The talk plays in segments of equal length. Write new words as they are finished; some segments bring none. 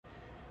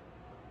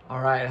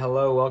Alright,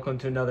 hello, welcome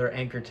to another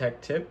Anchor Tech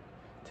tip.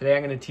 Today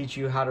I'm going to teach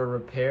you how to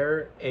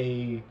repair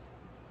a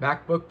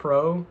MacBook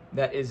Pro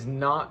that is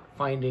not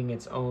finding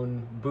its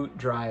own boot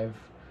drive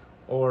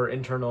or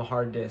internal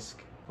hard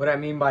disk. What I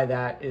mean by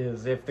that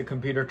is if the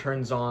computer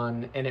turns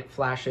on and it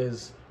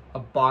flashes a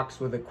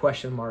box with a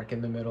question mark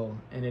in the middle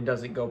and it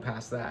doesn't go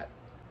past that.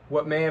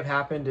 What may have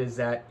happened is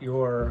that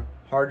your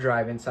hard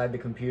drive inside the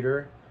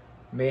computer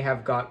may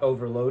have got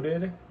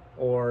overloaded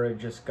or it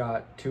just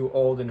got too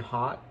old and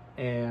hot,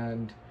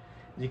 and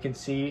you can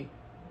see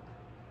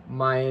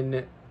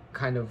mine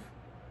kind of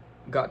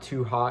got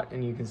too hot,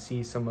 and you can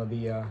see some of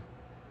the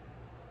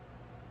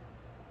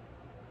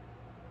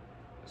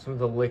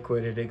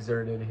liquid it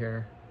exerted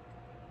here.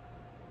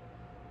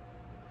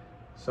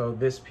 So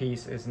this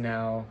piece is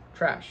now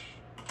trash.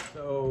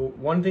 So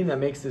one thing that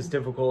makes this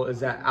difficult is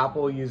that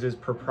Apple uses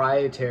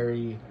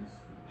proprietary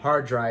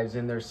hard drives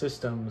in their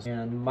systems,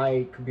 and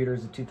my computer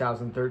is a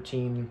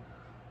 2013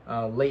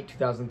 late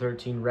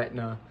 2013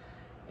 Retina,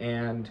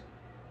 and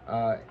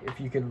if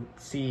you can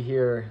see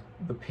here,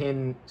 the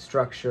pin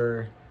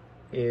structure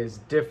is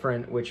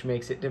different, which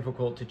makes it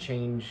difficult to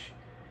change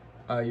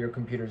your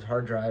computer's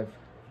hard drive.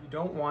 If you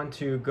don't want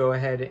to go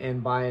ahead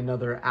and buy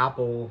another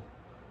Apple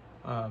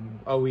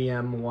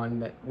OEM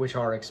one, which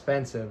are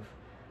expensive,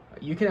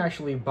 you can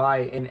actually buy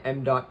an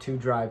M.2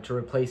 drive to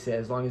replace it,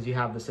 as long as you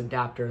have this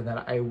adapter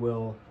that I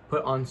will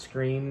put on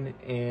screen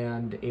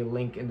and a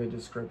link in the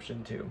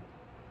description too.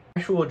 The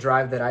actual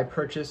drive that I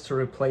purchased to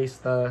replace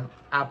the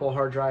Apple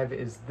hard drive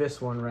is this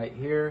one right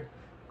here,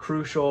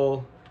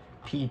 Crucial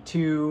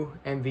P2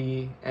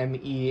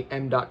 NVME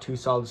M.2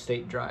 solid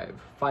state drive,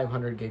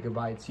 500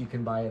 gigabytes. You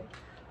can buy a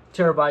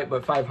terabyte,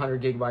 but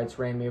 500 gigabytes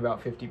ran me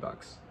about 50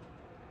 bucks.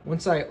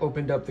 Once I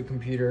opened up the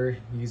computer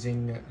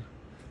using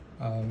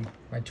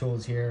my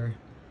tools here,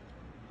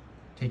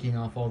 taking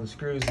off all the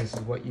screws, this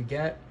is what you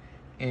get.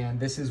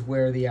 And this is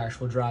where the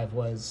actual drive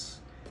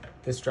was.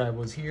 This drive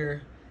was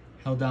here,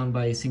 held down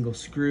by a single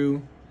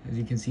screw. As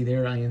you can see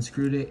there, I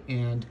unscrewed it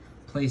and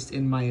placed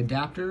in my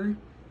adapter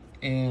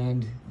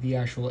and the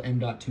actual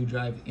M.2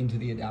 drive into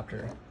the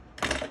adapter.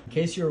 In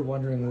case you're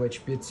wondering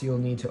which bits you'll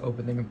need to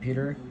open the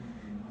computer,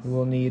 you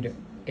will need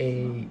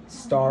a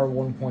star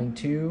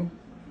 1.2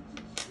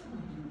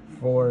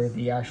 for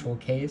the actual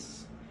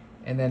case,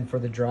 and then for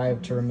the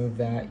drive to remove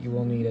that, you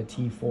will need a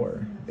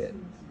T4 bit.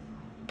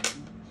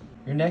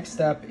 Your next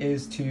step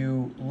is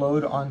to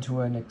load onto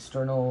an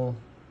external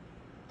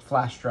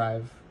flash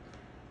drive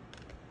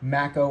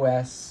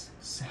macOS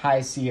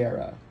High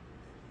Sierra.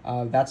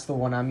 That's the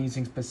one I'm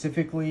using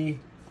specifically.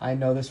 I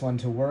know this one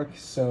to work,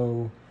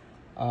 so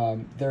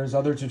there's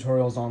other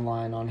tutorials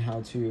online on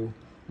how to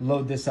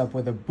load this up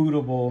with a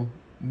bootable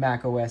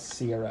macOS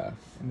Sierra,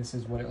 and this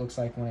is what it looks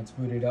like when it's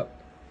booted up.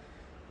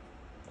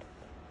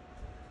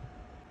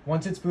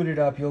 Once it's booted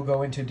up, you'll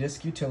go into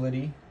Disk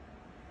Utility,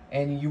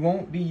 and you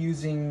won't be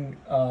using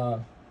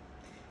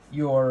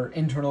your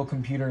internal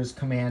computer's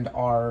Command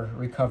R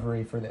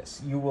recovery for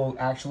this. You will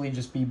actually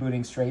just be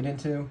booting straight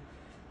into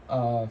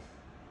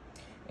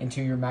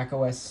your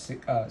macOS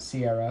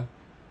Sierra.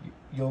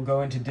 You'll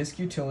go into Disk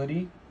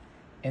Utility,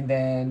 and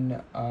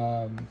then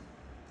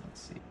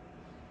let's see.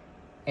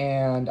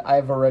 And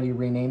I've already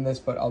renamed this,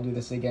 but I'll do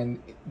this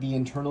again. The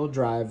internal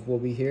drive will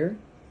be here.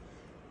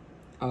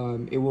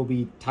 It will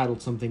be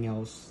titled something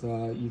else.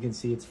 You can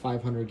see it's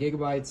 500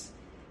 gigabytes.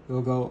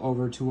 You'll go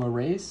over to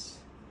Erase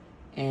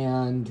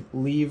and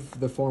leave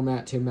the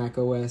format to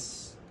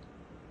macOS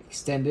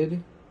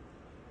Extended,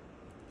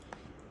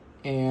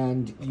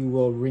 and you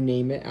will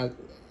rename it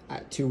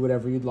to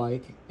whatever you'd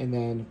like, and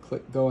then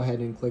go ahead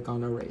and click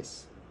on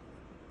Erase.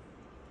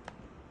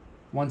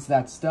 Once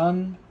that's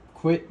done,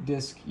 quit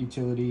Disk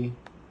Utility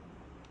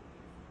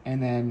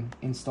and then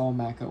install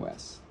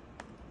macOS.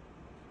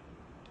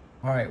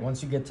 Alright,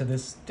 once you get to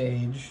this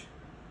stage,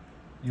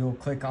 you'll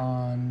click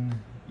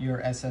on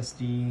your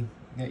SSD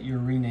that you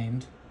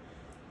renamed.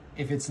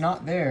 If it's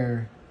not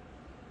there,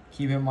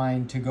 keep in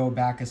mind to go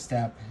back a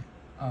step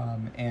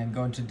and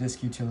go into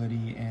Disk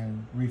Utility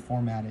and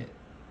reformat it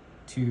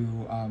to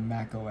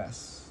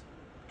macOS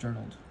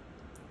journaled.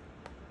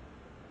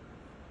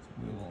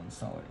 So we will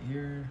install it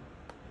here.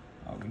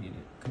 We need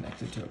it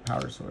connected to a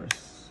power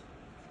source.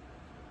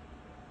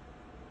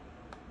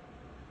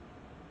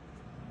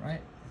 All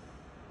right.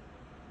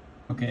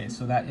 Okay,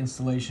 so that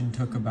installation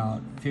took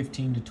about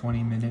 15 to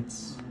 20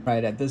 minutes.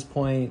 Right, at this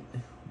point,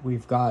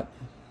 we've got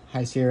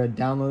High Sierra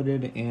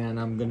downloaded, and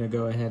I'm gonna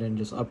go ahead and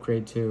just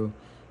upgrade to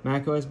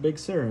macOS Big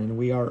Sur, and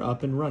we are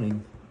up and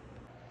running.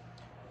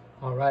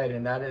 All right,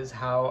 and that is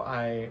how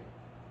I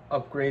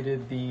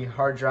upgraded the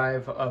hard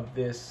drive of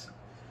this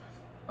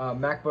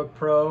MacBook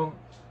Pro,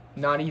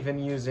 not even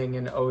using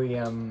an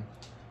OEM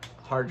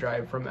hard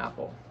drive from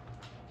Apple.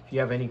 If you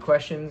have any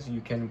questions,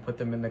 you can put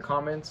them in the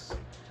comments,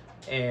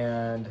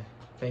 and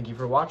thank you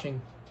for watching.